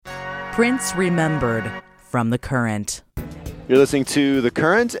Prince Remembered from The Current. You're listening to The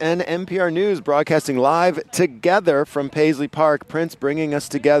Current and NPR News, broadcasting live together from Paisley Park. Prince bringing us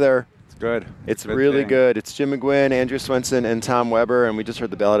together. It's good. It's really good. It's Jim McGuinn, Andrew Swenson, and Tom Weber, and we just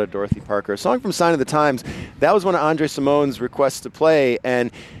heard the Ballad of Dorothy Parker, a song from Sign of the Times. That was one of Andre Simone's requests to play,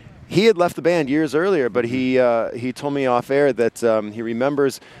 and he had left the band years earlier, but he told me off air that he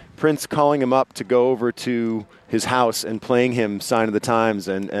remembers Prince calling him up to go over to his house and playing him Sign of the Times,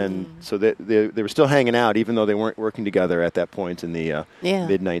 and so they were still hanging out, even though they weren't working together at that point in the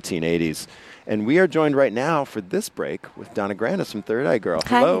mid-1980s. And we are joined right now for this break with Donna Grantis from 3RDEYEGIRL.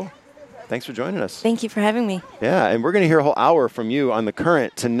 Hi. Hello. Thanks for joining us. Thank you for having me. Yeah, and we're going to hear a whole hour from you on The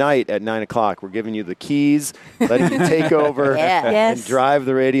Current tonight at 9 o'clock. We're giving you the keys, letting you take over and drive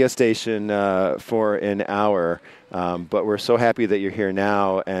the radio station for an hour. But we're so happy that you're here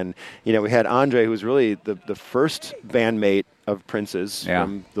now. And, you know, we had Andre, who was really the first bandmate of Prince's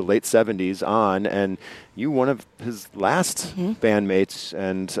from the late 70s on, and you one of his last bandmates.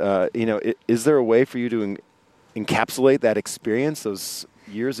 And, you know, is there a way for you to encapsulate that experience, those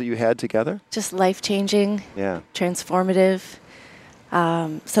years that you had together? Just life-changing, transformative,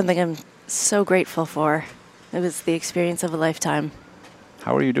 something I'm so grateful for. It was the experience of a lifetime.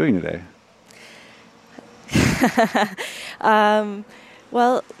 How are you doing today?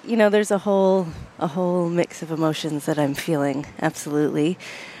 Well, you know, there's a whole mix of emotions that I'm feeling, absolutely.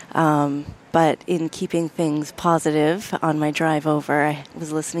 But in keeping things positive on my drive over, I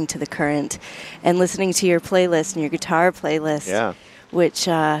was listening to The Current and listening to your playlist and your guitar playlist, which,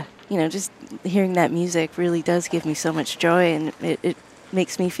 you know, just hearing that music really does give me so much joy, and it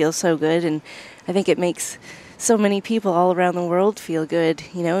makes me feel so good. And I think it makes so many people all around the world feel good,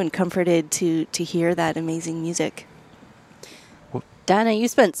 you know, and comforted to hear that amazing music. Donna, you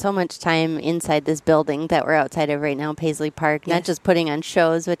spent so much time inside this building that we're outside of right now, Paisley Park, not just putting on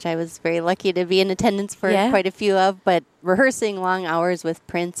shows, which I was very lucky to be in attendance for quite a few of, but rehearsing long hours with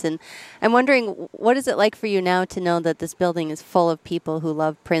Prince. And I'm wondering, what is it like for you now to know that this building is full of people who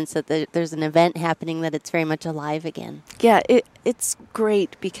love Prince, that there's an event happening, that it's very much alive again? Yeah, it's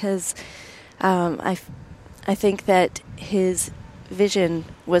great because I think that his vision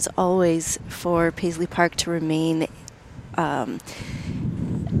was always for Paisley Park to remain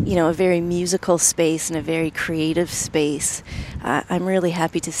you know, a very musical space and a very creative space. I'm really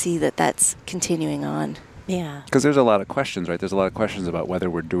happy to see that that's continuing on. Yeah. Because there's a lot of questions, right? There's a lot of questions about whether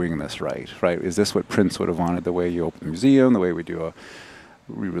we're doing this right? Is this what Prince would have wanted, the way you open the museum, the way we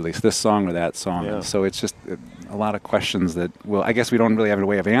release this song or that song? Yeah. So it's just a lot of questions that, well, I guess we don't really have a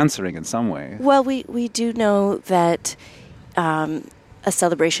way of answering in some way. Well, we do know that a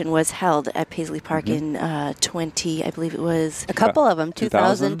celebration was held at Paisley Park in 20, I believe it was. A couple of them,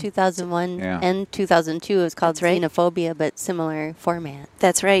 2000, 2001, and 2002. It was called Xenophobia, but similar format.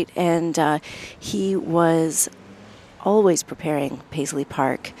 That's right. And he was always preparing Paisley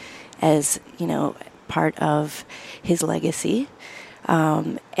Park as, you know, part of his legacy.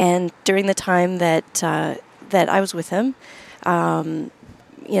 And during the time that I was with him,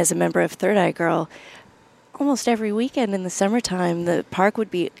 as a member of 3RDEYEGIRL, almost every weekend in the summertime, the park would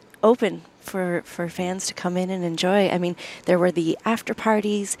be open for fans to come in and enjoy. I mean, there were the after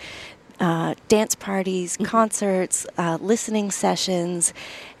parties, dance parties, concerts, listening sessions,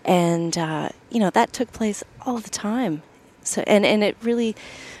 and, you know, that took place all the time. So, and it really,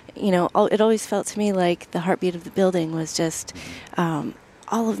 you know, it always felt to me like the heartbeat of the building was just all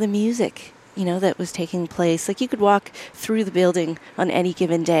of the music, you know, that was taking place. Like, you could walk through the building on any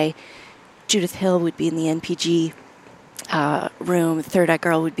given day. Judith Hill would be in the NPG room.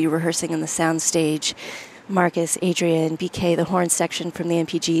 3RDEYEGIRL would be rehearsing on the sound stage. Marcus, Adrian, BK, the horn section from the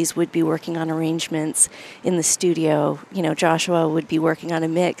NPGs would be working on arrangements in the studio. You know, Joshua would be working on a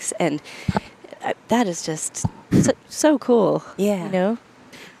mix, and that is just so cool. Yeah. You know?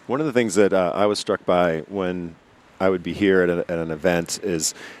 One of the things that I was struck by when I would be here at an event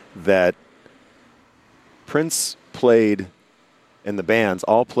is that Prince played, and the bands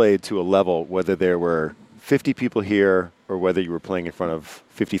all played to a level, whether there were 50 people here or whether you were playing in front of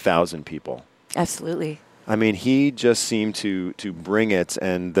 50,000 people. Absolutely. I mean, he just seemed to bring it,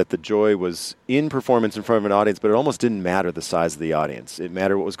 and that the joy was in performance in front of an audience, but it almost didn't matter the size of the audience. It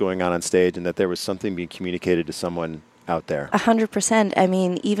mattered what was going on stage, and that there was something being communicated to someone out there. 100%. I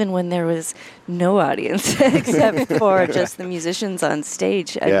mean, even when there was no audience except for just the musicians on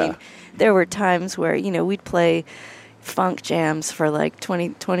stage. I mean, there were times where, you know, we'd play funk jams for like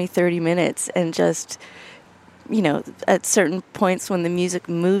 20, 30 minutes, and just, you know, at certain points when the music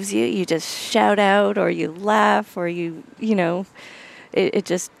moves you, you just shout out or you laugh or you know, it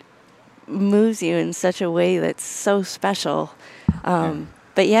just moves you in such a way that's so special.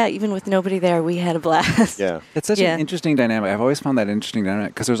 But yeah, even with nobody there, we had a blast. Yeah. It's such an interesting dynamic. I've always found that interesting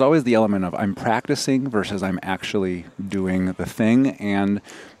dynamic because there's always the element of I'm practicing versus I'm actually doing the thing. And,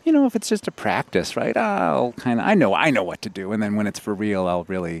 if it's just a practice, right, I know what to do. And then when it's for real, I'll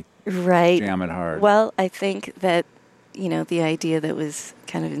really jam it hard. Well, I think that, the idea that was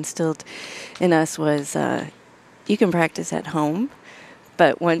kind of instilled in us was you can practice at home.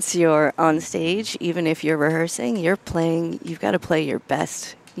 But once you're on stage, even if you're rehearsing, you've got to play your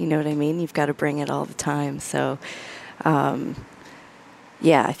best. You know what I mean? You've got to bring it all the time. So, I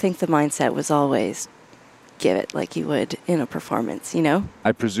think the mindset was always give it like you would in a performance,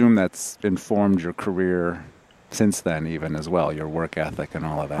 I presume that's informed your career since then even as well, your work ethic and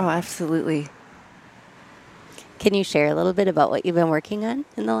all of that. Oh, absolutely. Can you share a little bit about what you've been working on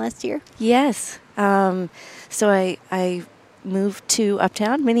in the last year? Yes. So I moved to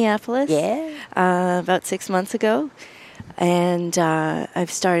Uptown, Minneapolis, about 6 months ago, and I've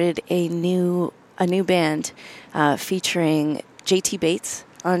started a new band featuring J.T. Bates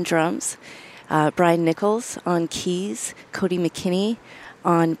on drums, Brian Nichols on keys, Cody McKinney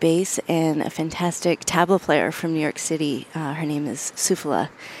on bass, and a fantastic tabla player from New York City. Her name is Sufala.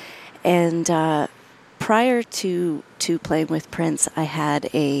 And prior to playing with Prince, I had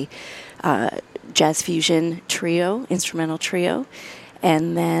a jazz fusion trio, instrumental trio.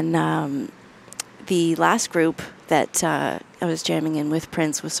 And then the last group that I was jamming in with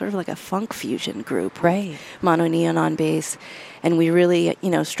Prince was sort of like a funk fusion group. Right. Mono Neon on bass. And we really,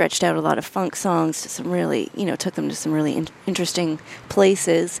 stretched out a lot of funk songs to some really, took them to some really interesting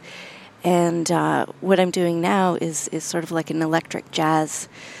places. And what I'm doing now is sort of like an electric jazz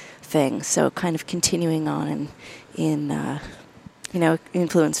thing. So kind of continuing on in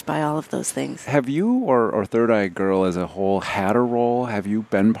influenced by all of those things. Have you or Third Eye Girl as a whole had a role? Have you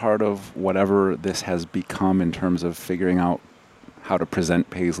been part of whatever this has become in terms of figuring out how to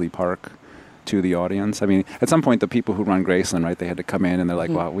present Paisley Park to the audience? I mean, at some point, the people who run Graceland, right, they had to come in and they're like,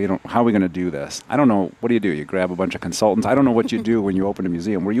 well, how are we going to do this? I don't know. What do? You grab a bunch of consultants. I don't know what you do when you open a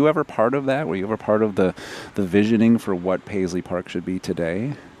museum. Were you ever part of that? Were you ever part of the visioning for what Paisley Park should be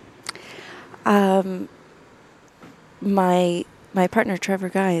today? My partner, Trevor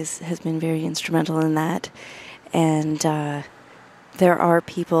Guys, has been very instrumental in that. And there are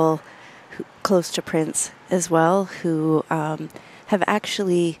people close to Prince as well who have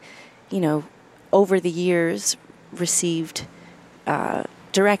actually, over the years received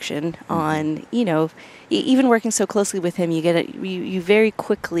direction on, even working so closely with him, you very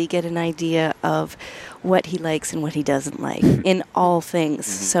quickly get an idea of what he likes and what he doesn't like in all things.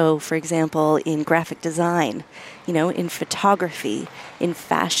 Mm-hmm. So, for example, in graphic design, in photography, in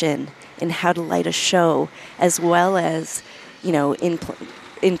fashion, in how to light a show, as well as,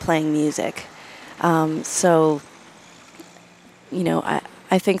 in playing music. So,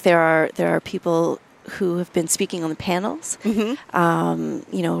 I think there are people who have been speaking on the panels,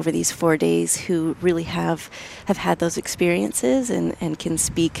 over these 4 days, who really have had those experiences and can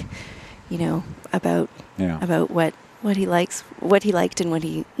speak, about what he likes, what he liked, and what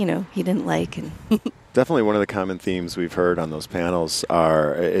he didn't like. And definitely one of the common themes we've heard on those panels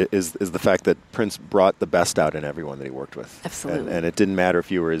is the fact that Prince brought the best out in everyone that he worked with. Absolutely. And it didn't matter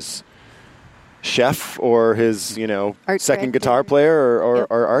if you were his chef or his, art second director. Guitar player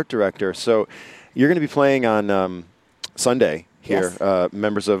or art director. So you're going to be playing on Sunday here. Yes.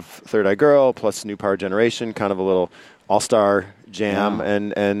 Members of Third Eye Girl plus New Power Generation, kind of a little all-star jam.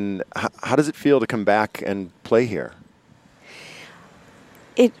 Yeah. And how does it feel to come back and play here?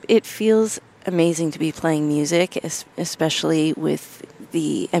 It feels amazing to be playing music, especially with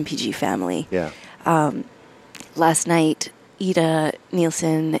the MPG family. Yeah. Last night, Ida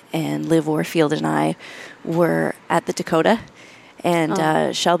Nielsen and Liv Warfield and I were at the Dakota,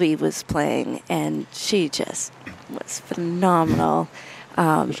 and Shelby was playing, and she just was phenomenal.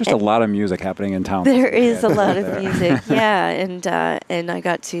 There's just a lot of music happening in town. There is a lot of music, yeah, and I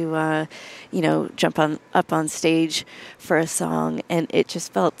got to jump up on stage for a song, and it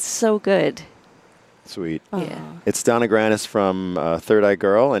just felt so good. Sweet. Yeah. It's Donna Grantis from Third Eye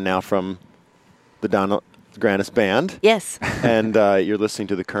Girl, and now from the Donna Grantis Band. Yes. And you're listening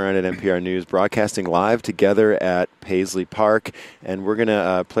to The Current at NPR News, broadcasting live together at Paisley Park. And we're going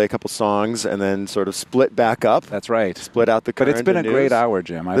to play a couple songs and then sort of split back up. That's right. Split out The Current. But it's been a great hour,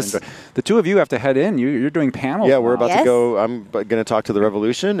 Jim. The two of you have to head in. You're doing panels. Yeah, we're about Yes. to go. I'm going to talk to the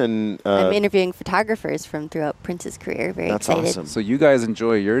Revolution. And I'm interviewing photographers from throughout Prince's career. Very that's excited. awesome. So you guys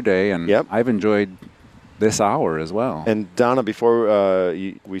enjoy your day, and Yep. I've enjoyed this hour as well. And Donna, before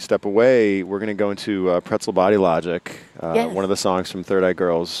we step away, we're going to go into Pretzel Body Logic, Yes. one of the songs from Third Eye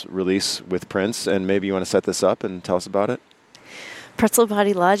Girl's release with Prince. And maybe you want to set this up and tell us about it? Pretzel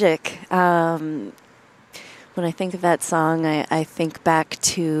Body Logic. When I think of that song, I think back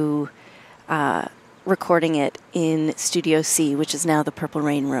to recording it in Studio C, which is now the Purple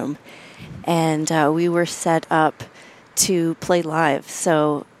Rain Room. And we were set up to play live.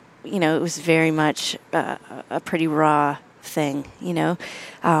 So, it was very much a pretty raw thing,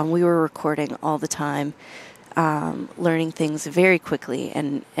 We were recording all the time, learning things very quickly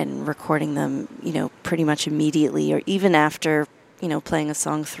and recording them, pretty much immediately, or even after, playing a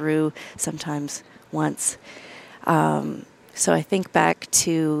song through, sometimes once. So I think back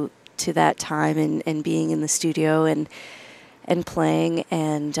to that time and being in the studio and playing,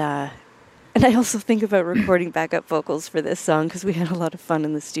 and I also think about recording backup vocals for this song because we had a lot of fun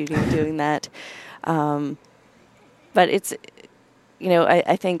in the studio doing that. But it's,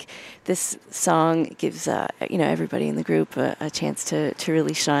 I think this song gives, everybody in the group a chance to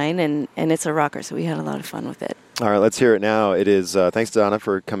really shine, and it's a rocker, so we had a lot of fun with it. All right, let's hear it now. It is, thanks, Donna,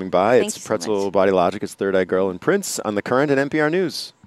 for coming by. Thank you so Pretzel much. Body Logic. It's Third Eye Girl and Prince on The Current and NPR News.